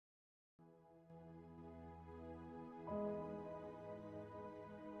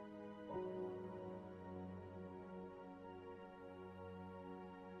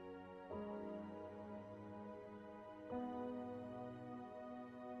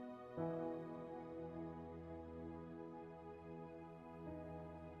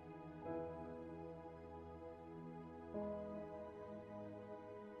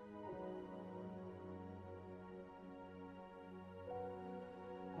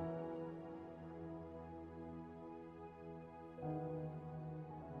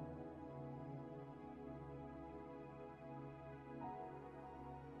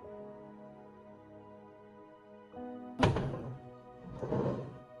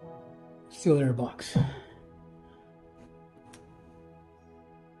Steel air box.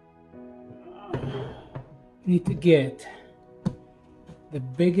 You need to get the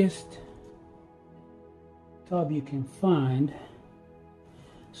biggest tub you can find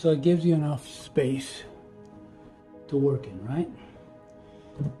so it gives you enough space to work in, right?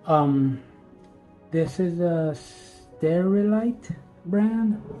 This is a Sterilite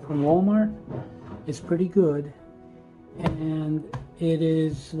brand from Walmart. It's pretty good, and it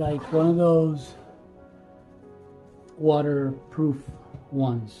is like one of those waterproof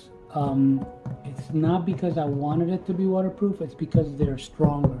ones. It's not because I wanted it to be waterproof, it's because they're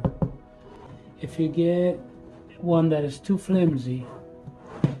stronger. If you get one that is too flimsy,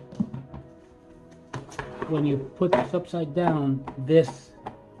 when you put this upside down,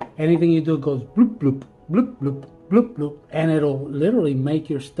 anything you do goes bloop bloop bloop bloop bloop bloop, and it'll literally make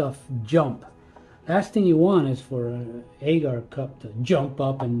your stuff jump. Last thing you want is for an agar cup to jump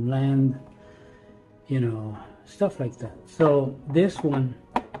up and land, you know, stuff like that. So this one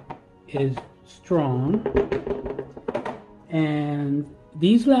is strong, and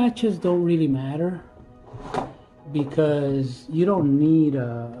these latches don't really matter because you don't need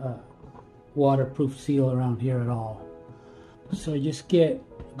a waterproof seal around here at all. So just get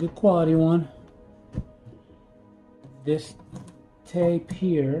a good quality one. This tape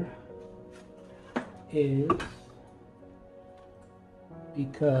here is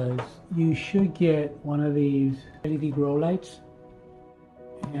because you should get one of these LED grow lights,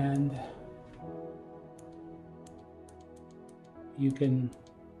 and you can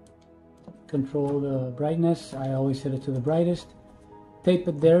control the brightness. I always set it to the brightest. Tape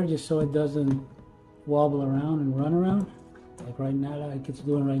it there just so it doesn't wobble around and run around like right now, like it's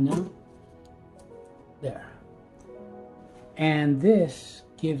doing right now. There. And this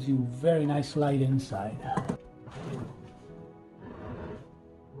gives you very nice light inside.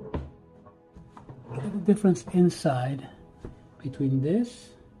 Look at the difference inside between this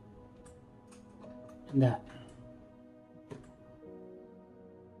and that.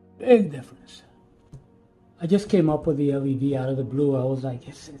 Big difference. I just came up with the LED out of the blue. I was like,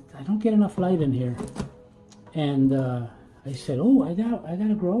 I don't get enough light in here. And I said, oh, I got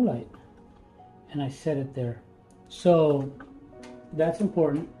a grow light. And I set it there. So that's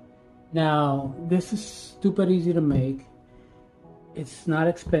important. Now, this is stupid easy to make. It's not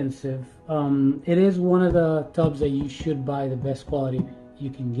expensive. It is one of the tubs that you should buy the best quality you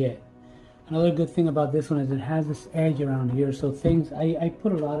can get. Another good thing about this one is it has this edge around here. So things, I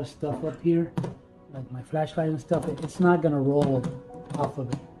put a lot of stuff up here, like my flashlight and stuff. It's not gonna roll off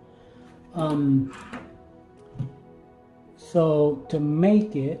of it. So to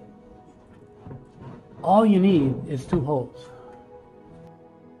make it, all you need is 2 holes,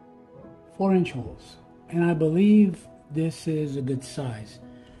 4-inch holes, and I believe this is a good size.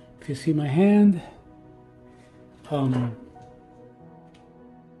 If you see my hand, I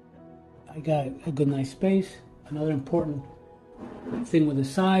got a good nice space. Another important thing with the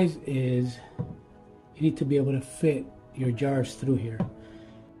size is you need to be able to fit your jars through here.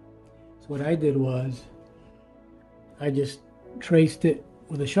 So what I did was I just traced it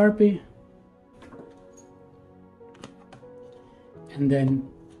with a Sharpie and then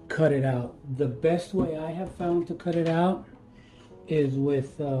cut it out. The best way I have found to cut it out is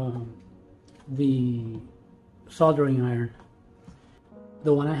with the soldering iron.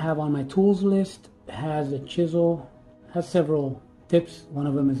 The one I have on my tools list has a chisel, has several tips. One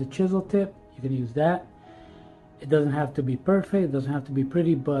of them is a chisel tip. You can use that. It doesn't have to be perfect, it doesn't have to be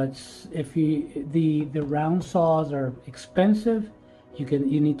pretty, but if the round saws are expensive,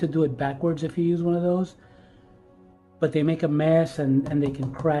 you need to do it backwards if you use one of those. But they make a mess and they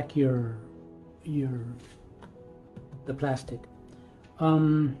can crack the plastic.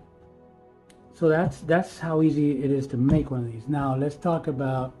 So that's how easy it is to make one of these. Now let's talk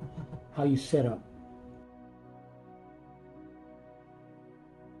about how you set up.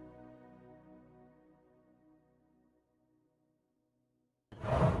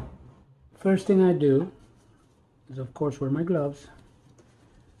 First thing I do is, of course, wear my gloves.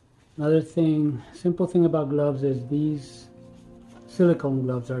 Another thing, simple thing about gloves is these silicone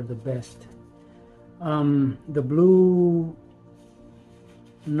gloves are the best. The blue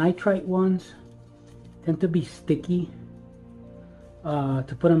nitrite ones tend to be sticky.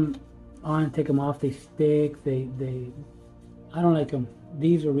 To put them on and take them off, they stick. I don't like them.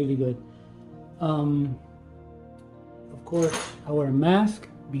 These are really good. Of course, I wear a mask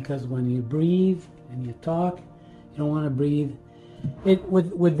because when you breathe and you talk, you don't want to breathe.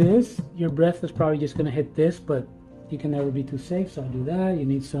 With this, your breath is probably just going to hit this, but you can never be too safe, so I do that. You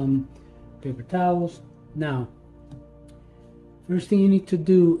need some paper towels. Now, First thing you need to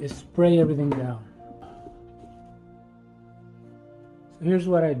do is spray everything down. So here's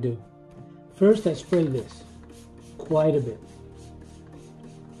what I do. First I spray this quite a bit.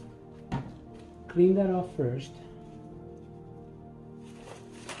 Clean that off first.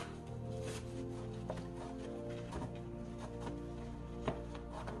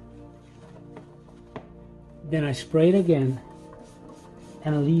 Then I spray it again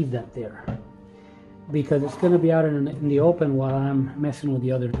and leave that there, because it's going to be out in the open while I'm messing with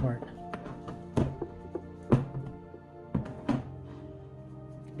the other part.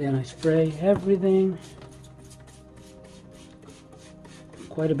 Then I spray everything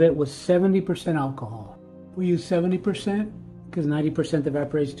quite a bit with 70% alcohol. We use 70% because 90%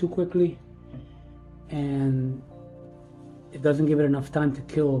 evaporates too quickly and it doesn't give it enough time to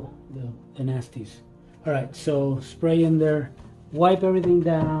kill the nasties. All right, so spray in there, wipe everything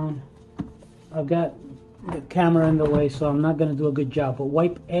down. I've got the camera in the way, so I'm not gonna do a good job, but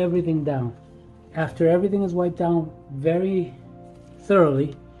wipe everything down. After everything is wiped down very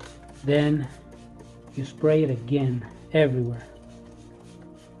thoroughly, then you spray it again everywhere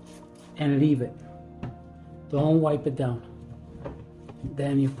and leave it. Don't wipe it down.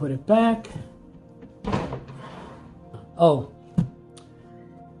 Then you put it back. Oh,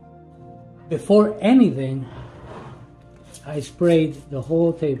 before anything, I sprayed the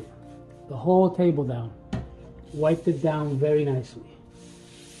whole table down. Wiped it down very nicely.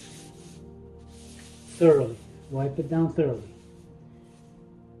 Thoroughly. Wipe it down thoroughly.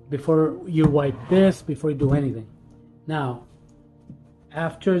 Before you wipe this, before you do anything. Now,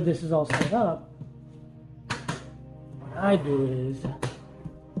 after this is all set up, what I do is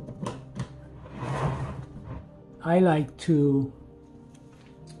I like to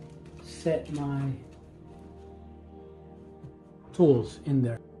set my tools in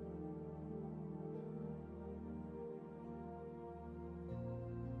there.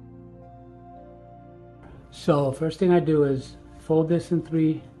 So first thing I do is fold this in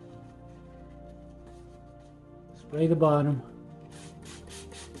three, spray the bottom,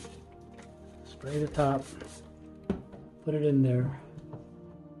 spray the top, put it in there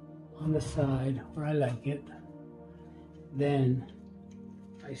on the side where I like it. Then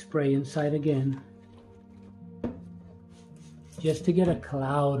I spray inside again just to get a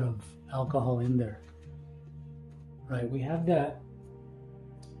cloud of alcohol in there. Right, we have that.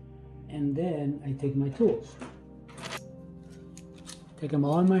 And then I take my tools. Take them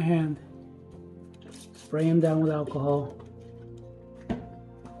all in my hand, spray them down with alcohol, then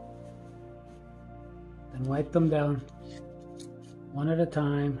wipe them down one at a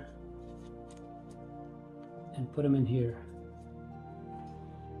time and put them in here.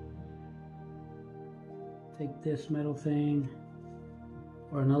 Take this metal thing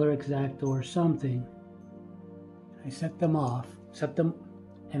or another X-Acto or something. I set them off,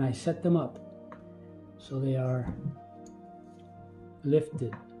 and I set them up so they are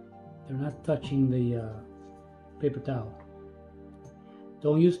lifted. They're not touching the paper towel.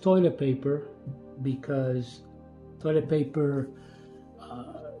 Don't use toilet paper because toilet paper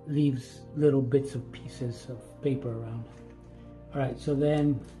leaves little bits of pieces of paper around. All right, so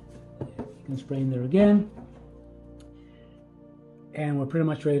then you can spray in there again. And we're pretty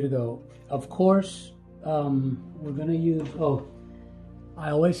much ready to go. Of course, we're gonna use,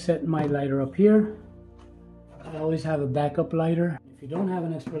 I always set my lighter up here. I always have a backup lighter. If you don't have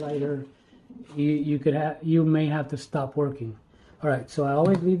an extra lighter, you may have to stop working. All right, so I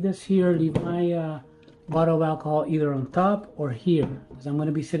always leave this here, leave my bottle of alcohol either on top or here, because I'm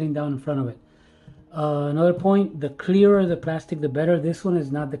gonna be sitting down in front of it. Another point, the clearer the plastic, the better. This one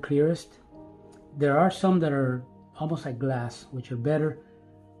is not the clearest. There are some that are almost like glass, which are better,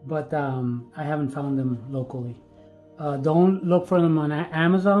 but I haven't found them locally. Don't look for them on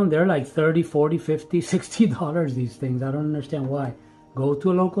Amazon. They're like $30, $40, $50, $60 these things. I don't understand why. Go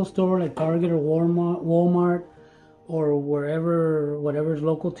to a local store like Target or Walmart or whatever is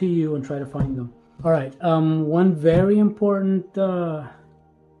local to you and try to find them. All right, one very important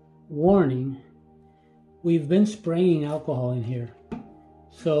warning. We've been spraying alcohol in here.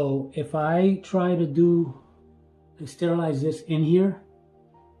 So if I try to sterilize this in here,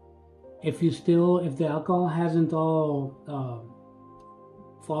 if the alcohol hasn't all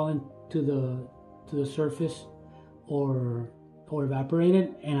fallen to the surface or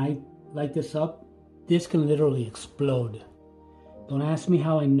evaporated, and I light this up, this can literally explode. Don't ask me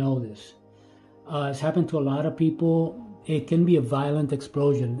how I know this. It's happened to a lot of people. It can be a violent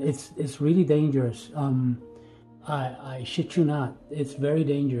explosion. It's really dangerous. I shit you not. It's very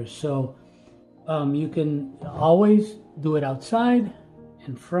dangerous. So you can always do it outside,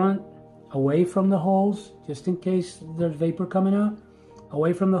 in front, away from the holes, just in case there's vapor coming out.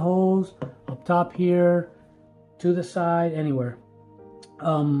 Away from the holes, up top here, to the side, anywhere.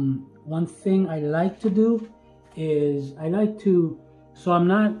 One thing I like to do is so I'm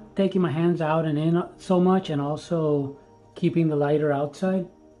not taking my hands out and in so much, and also keeping the lighter outside.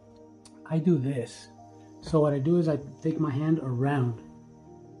 I do this. So what I do is I take my hand around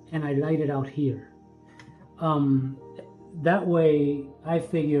and I light it out here. That way I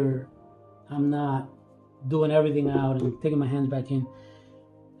figure I'm not doing everything out and taking my hands back in.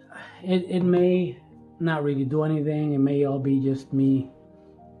 It may not really do anything. It may all be just me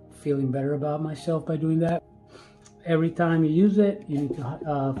feeling better about myself by doing that. Every time you use it, you need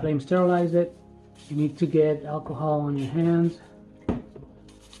to flame sterilize it. You need to get alcohol on your hands.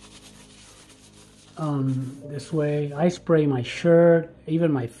 This way, I spray my shirt,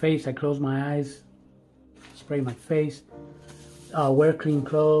 even my face. I close my eyes, spray my face. Wear clean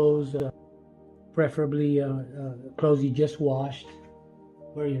clothes, preferably clothes you just washed.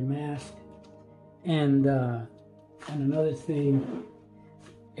 Wear your mask. And another thing,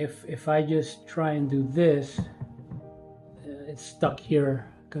 if I just try and do this, it's stuck here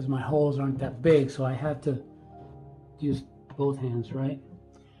because my holes aren't that big, so I have to use both hands, right?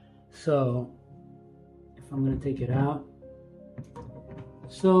 So if I'm going to take it out,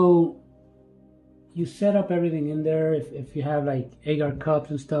 so you set up everything in there. If you have like agar cups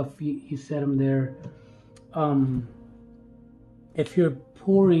and stuff, you set them there. If you're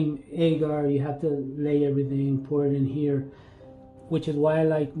pouring agar, you have to lay everything, pour it in here, which is why I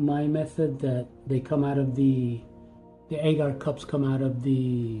like my method, that they come out of the agar cups come out of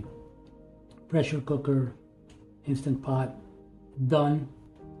the pressure cooker, instant pot, done.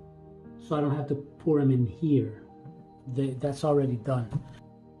 So I don't have to pour them in here. That's already done.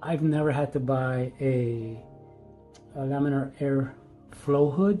 I've never had to buy a Laminar air flow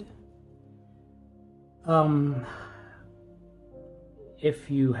hood.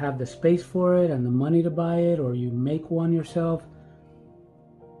 If you have the space for it and the money to buy it, or you make one yourself,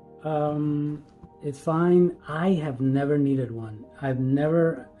 it's fine. I have never needed one. I've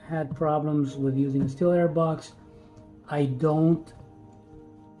never had problems with using a steel air box. I don't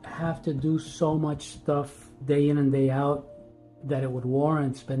have to do so much stuff day in and day out that it would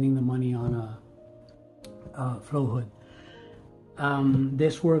warrant spending the money on a flow hood.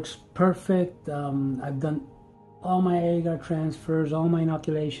 This works perfect. I've done all my agar transfers, all my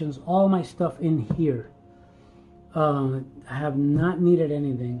inoculations, all my stuff in here. I have not needed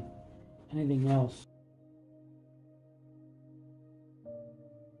anything else.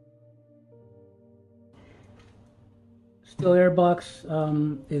 Steel air box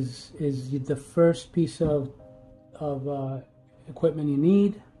is the first piece of equipment you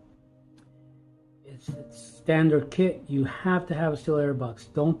need. It's standard kit. You have to have a steel air box.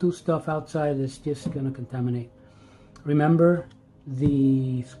 Don't do stuff outside that's just going to contaminate. Remember,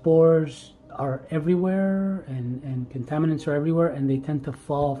 the spores are everywhere, and contaminants are everywhere, and they tend to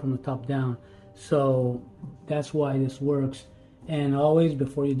fall from the top down. So that's why this works. And always,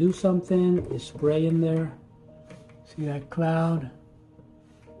 before you do something, you spray in there. See that cloud?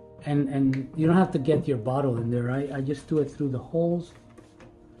 And you don't have to get your bottle in there, right? I just do it through the holes.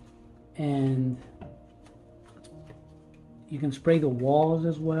 And you can spray the walls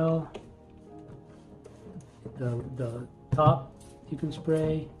as well. The top you can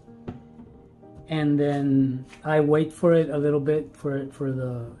spray. And then I wait for it a little bit for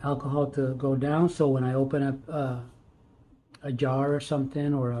the alcohol to go down. So when I open up a jar or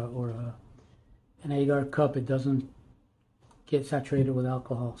something, or an agar cup, it doesn't get saturated with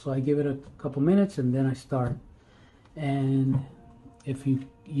alcohol. So I give it a couple minutes and then I start. And if you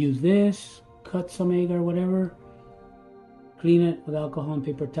use this, cut some agar, whatever, clean it with alcohol and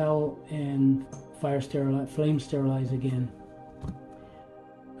paper towel, and flame sterilize again.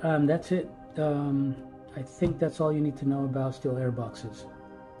 That's it. I think that's all you need to know about steel air boxes.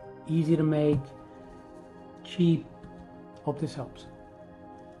 Easy to make, cheap. Hope this helps.